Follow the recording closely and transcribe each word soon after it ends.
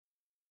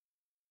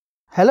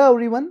Hello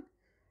everyone.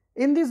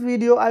 In this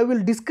video I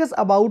will discuss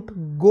about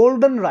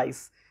golden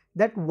rice.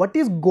 That what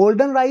is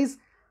golden rice,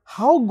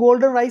 how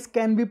golden rice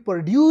can be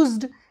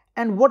produced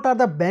and what are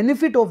the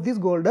benefit of this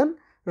golden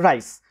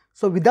rice.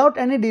 So without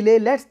any delay,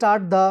 let's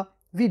start the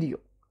video.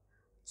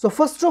 So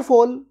first of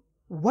all,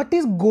 what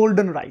is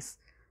golden rice?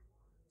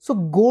 So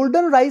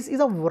golden rice is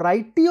a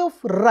variety of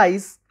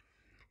rice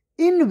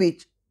in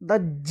which the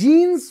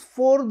genes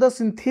for the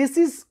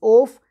synthesis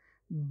of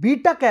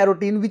beta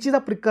carotene, which is a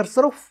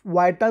precursor of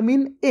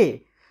vitamin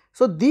A.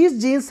 So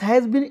these genes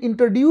has been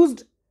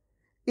introduced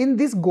in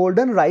this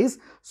golden rice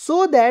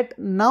so that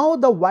now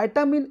the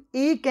vitamin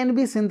A can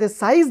be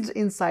synthesized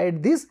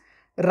inside this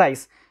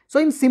rice.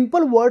 So in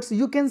simple words,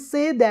 you can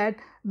say that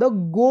the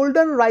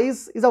golden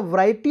rice is a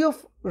variety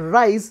of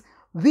rice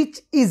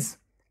which is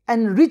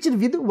enriched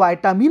with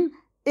vitamin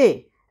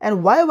A.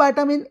 And why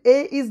vitamin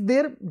A is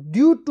there?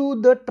 Due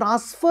to the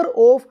transfer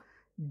of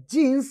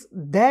genes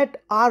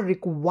that are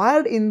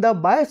required in the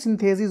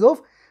biosynthesis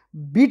of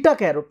beta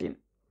carotene.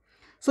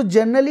 So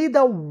generally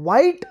the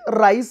white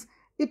rice,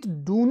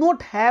 it do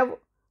not have,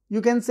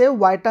 you can say,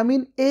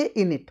 vitamin A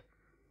in it.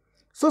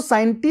 So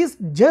scientists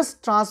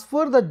just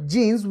transfer the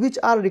genes which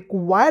are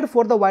required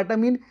for the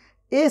vitamin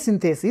A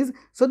synthesis.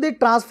 So they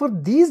transfer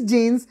these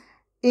genes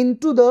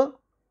into the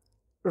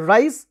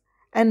rice,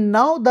 and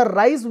now the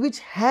rice which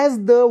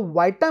has the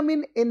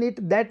vitamin in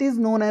it, that is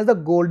known as the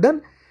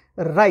golden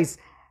rice.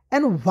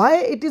 And why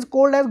it is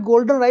called as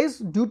golden rice?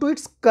 Due to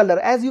its color,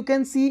 as you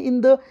can see in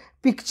the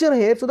picture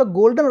here. So the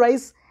golden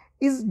rice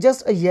is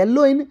just a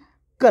yellow in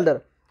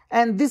color,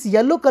 and this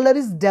yellow color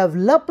is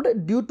developed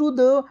due to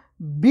the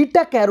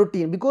beta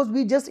carotene, because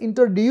we just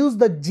introduced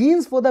the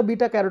genes for the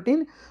beta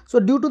carotene. So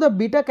due to the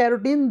beta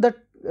carotene,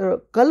 the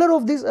color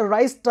of this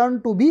rice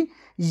turned to be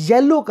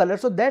yellow color.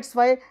 So that's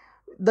why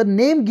the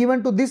name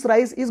given to this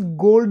rice is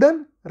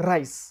golden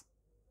rice.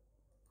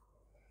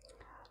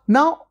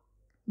 Now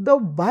the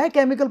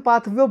biochemical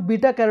pathway of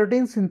beta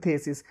carotene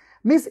synthesis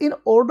means, in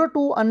order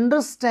to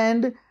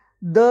understand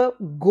the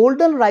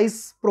golden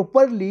rice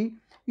properly,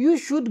 you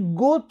should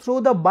go through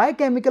the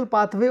biochemical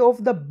pathway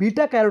of the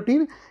beta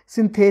carotene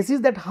synthesis,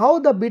 that how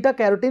the beta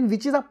carotene,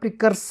 which is a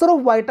precursor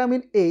of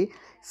vitamin A,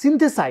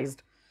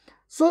 synthesized.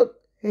 So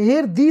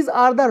here these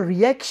are the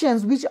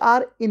reactions which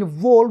are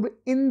involved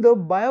in the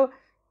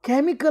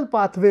biochemical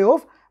pathway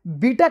of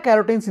beta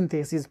carotene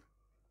synthesis.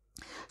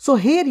 So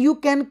here you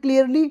can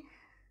clearly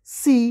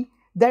see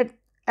that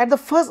at the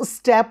first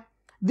step,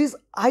 this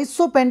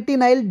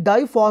isopentenyl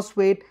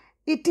diphosphate,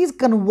 it is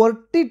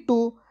converted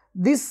to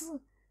this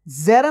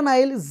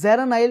zerenyl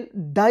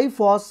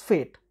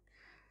diphosphate.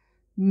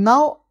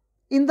 Now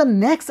in the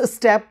next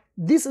step,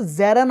 this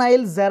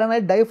zerenyl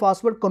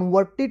diphosphate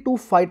converted to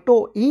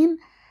phytoene,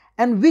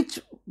 and which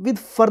with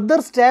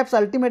further steps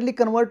ultimately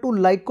convert to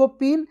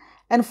lycopene,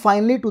 and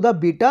finally to the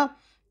beta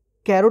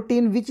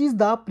carotene, which is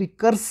the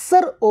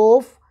precursor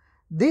of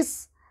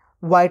this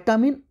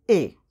vitamin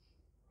A.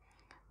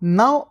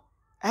 Now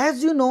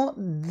as you know,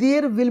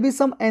 there will be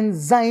some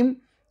enzyme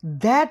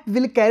that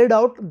will carry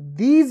out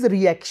these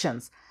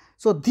reactions.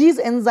 So these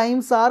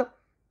enzymes are,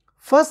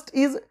 first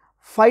is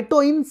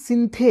phytoene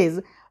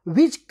synthase,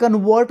 which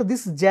convert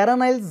this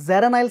zerenyl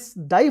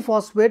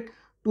diphosphate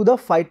to the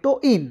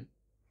phytoene.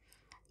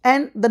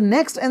 And the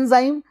next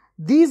enzyme,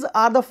 these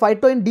are the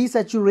phytoene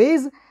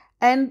desaturase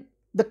and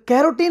the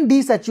carotene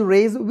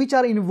desaturase, which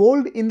are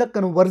involved in the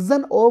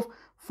conversion of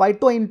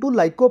phytoene to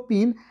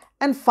lycopene,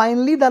 and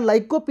finally the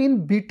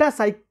lycopene beta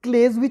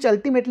cyclase, which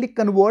ultimately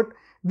convert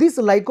this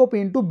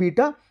lycopene to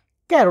beta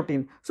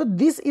carotene. So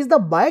this is the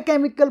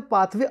biochemical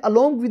pathway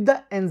along with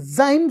the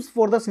enzymes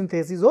for the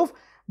synthesis of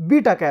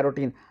beta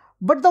carotene.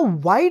 But the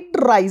white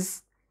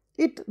rice,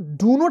 it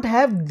do not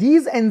have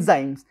these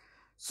enzymes.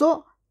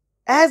 So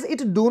as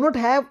it do not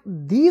have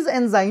these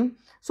enzymes,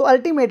 so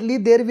ultimately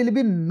there will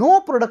be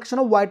no production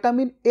of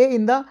vitamin A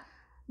in the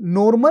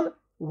normal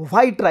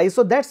white rice.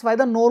 So that's why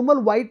the normal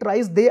white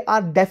rice, they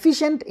are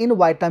deficient in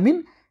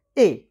vitamin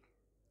A.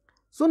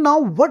 So now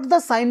what the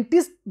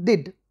scientists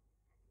did?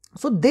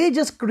 So they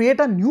just create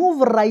a new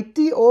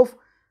variety of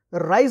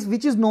rice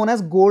which is known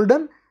as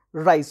golden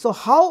rice. So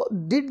how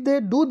did they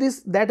do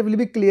this? That will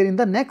be clear in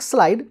the next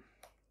slide.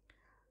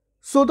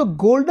 So the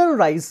golden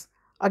rice,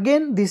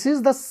 again this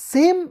is the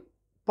same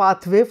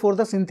pathway for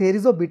the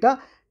synthesis of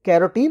beta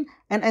carotene,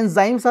 and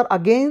enzymes are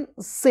again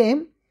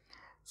same.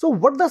 So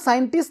what the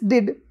scientists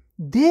did,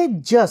 they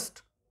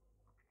just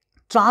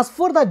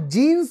transfer the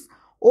genes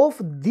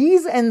of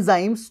these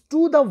enzymes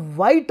to the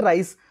white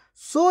rice,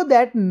 so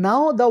that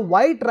now the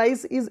white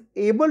rice is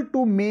able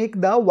to make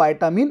the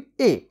vitamin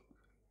A.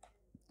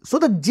 So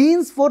the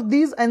genes for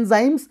these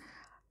enzymes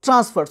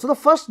transferred. So the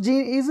first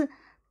gene is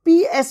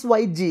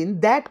PSY gene,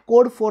 that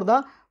code for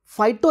the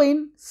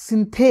phytoene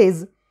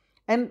synthase,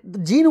 and the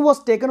gene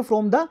was taken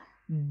from the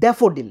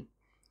daffodil.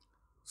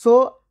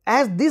 So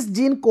as this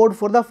gene code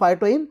for the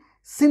phytoene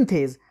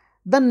synthase,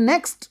 the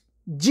next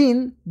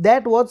gene,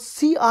 that was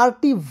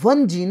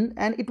CRT1 gene,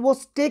 and it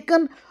was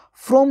taken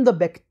from the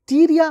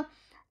bacteria,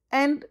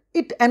 and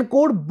it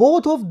encode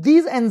both of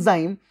these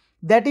enzymes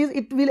that is,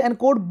 it will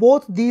encode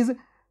both these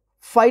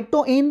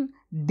phytoin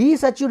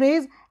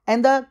desaturase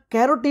and the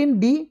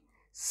carotene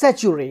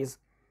desaturase.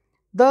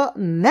 The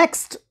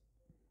next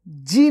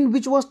gene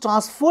which was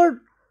transferred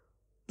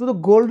to the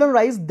golden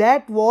rice,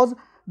 that was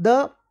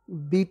the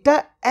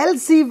beta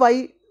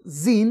LCY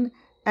gene,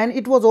 and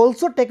it was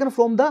also taken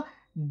from the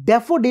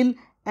daffodil,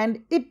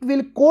 and it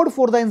will code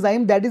for the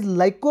enzyme that is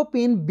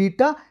lycopene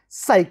beta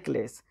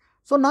cyclase.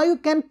 So now you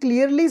can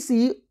clearly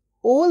see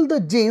all the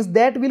genes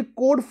that will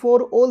code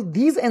for all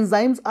these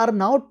enzymes are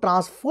now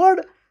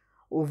transferred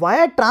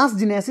via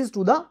transgenesis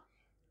to the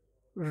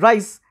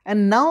rice,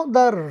 and now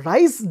the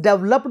rice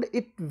developed,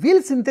 it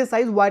will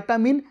synthesize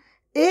vitamin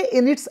A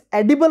in its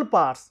edible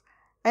parts,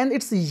 and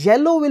its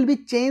yellow will be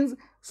changed,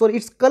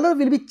 its color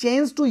will be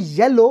changed to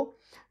yellow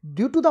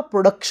due to the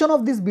production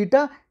of this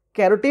beta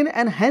carotene,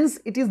 and hence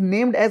it is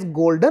named as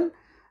golden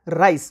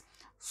rice.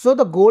 So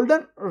the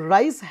golden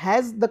rice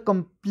has the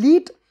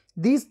complete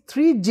these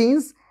three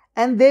genes,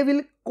 and they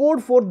will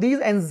code for these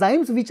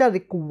enzymes which are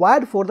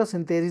required for the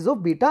synthesis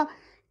of beta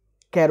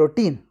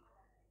carotene.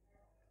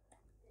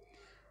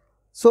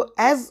 So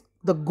as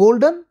the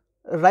golden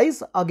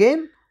rice,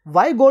 again,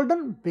 why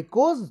golden?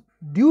 Because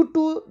due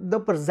to the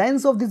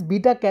presence of this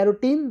beta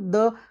carotene,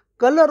 the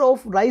color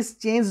of rice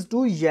changed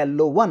to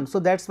yellow one. So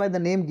that's why the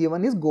name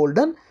given is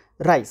golden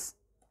rice.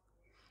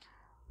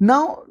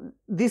 Now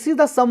this is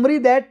the summary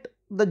that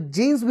the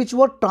genes which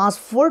were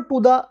transferred to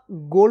the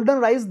golden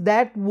rice,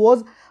 that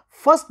was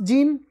first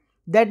gene,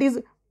 that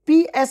is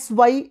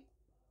PSY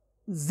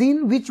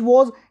gene, which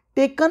was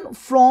taken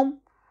from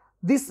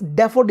this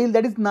daffodil,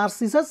 that is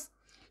Narcissus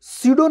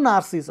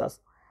pseudonarcissus,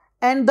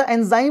 and the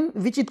enzyme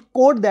which it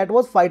coded, that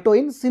was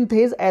phytoin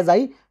synthase, as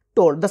I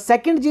told. The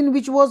second gene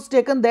which was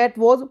taken, that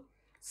was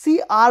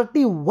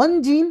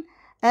CRT1 gene,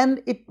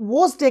 and it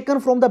was taken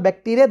from the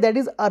bacteria, that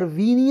is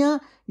Arvenia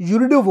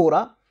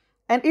uridivora,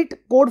 and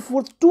it codes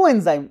for two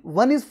enzymes.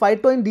 One is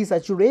phytoin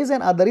desaturase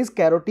and other is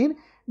carotene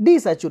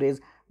desaturase.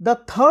 The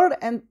third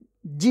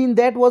gene,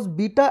 that was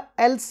beta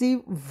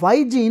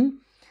LCY gene,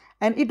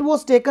 and it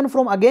was taken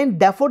from again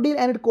daffodil,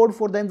 and it codes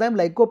for the enzyme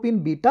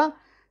lycopene beta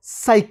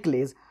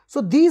cyclase.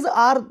 So these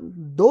are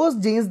those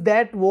genes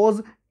that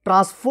was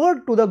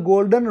transferred to the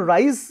golden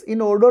rice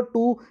in order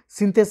to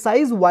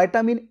synthesize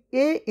vitamin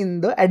A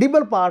in the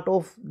edible part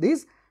of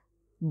this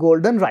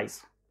golden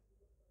rice.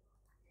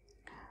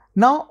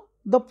 Now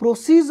the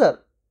procedure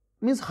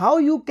means how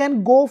you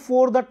can go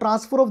for the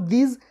transfer of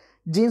these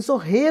genes. So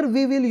here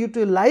we will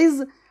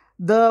utilize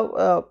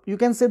the you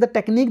can say the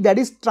technique, that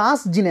is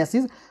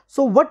transgenesis.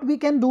 So what we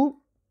can do,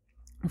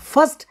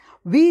 first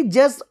we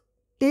just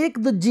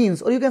take the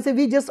genes, or you can say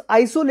we just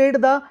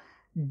isolate the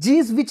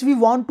genes which we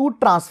want to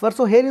transfer.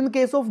 So here in the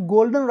case of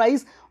golden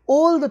rice,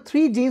 all the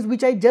three genes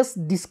which I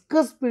just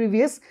discussed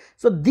previous,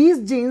 so these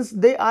genes,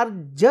 they are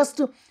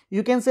just,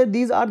 you can say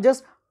these are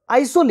just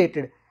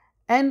isolated,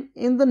 and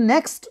in the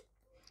next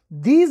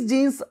these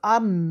genes are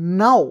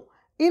now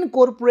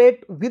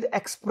incorporate with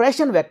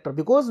expression vector,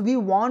 because we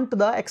want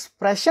the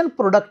expression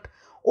product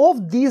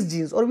of these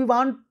genes, or we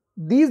want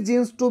these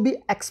genes to be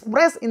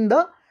expressed in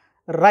the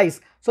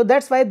rice. So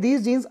that's why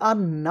these genes are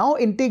now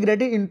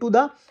integrated into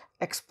the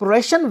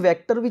expression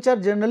vector, which are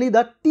generally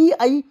the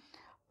Ti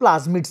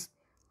plasmids.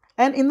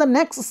 And in the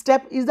next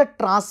step is the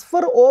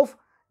transfer of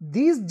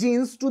these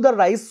genes to the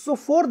rice. So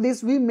for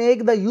this we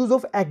make the use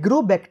of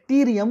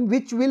agrobacterium,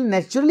 which will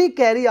naturally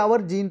carry our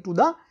gene to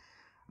the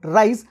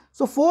rice.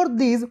 So for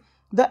these,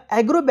 the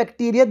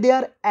agrobacteria, they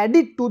are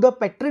added to the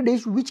petri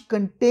dish which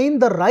contain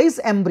the rice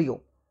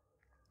embryo.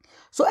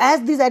 So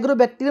as these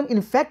agrobacterium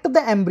infect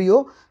the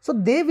embryo, so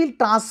they will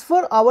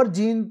transfer our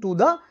gene to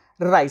the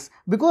rice,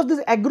 because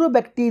this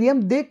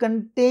agrobacterium, they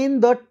contain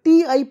the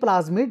Ti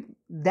plasmid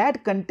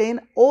that contain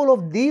all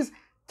of these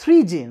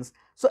three genes.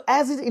 So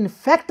as it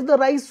infect the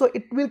rice, so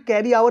it will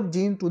carry our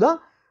gene to the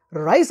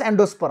rice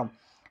endosperm.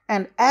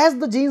 And as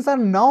the genes are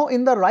now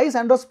in the rice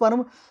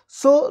endosperm,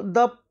 so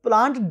the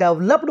plant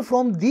developed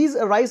from these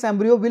rice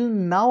embryo will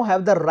now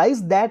have the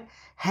rice that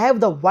have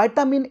the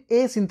vitamin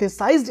A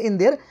synthesized in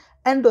their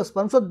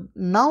endosperm. So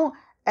now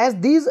as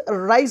these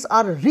rice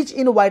are rich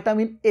in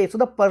vitamin A, so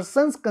the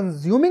persons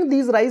consuming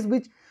these rice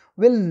which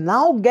will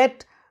now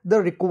get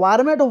the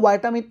requirement of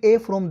vitamin A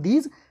from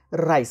these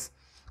rice.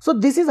 So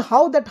this is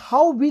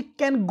how we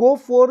can go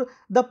for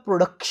the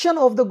production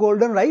of the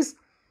golden rice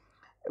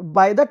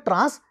by the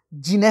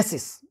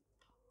transgenesis.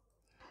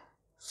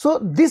 So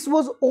this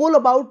was all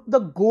about the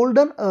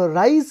golden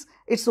rice,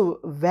 its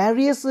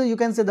various you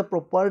can say the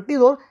properties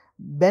or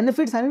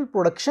benefits and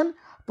production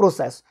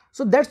process.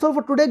 So that's all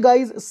for today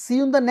guys. See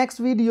you in the next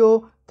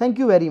video. Thank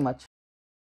you very much.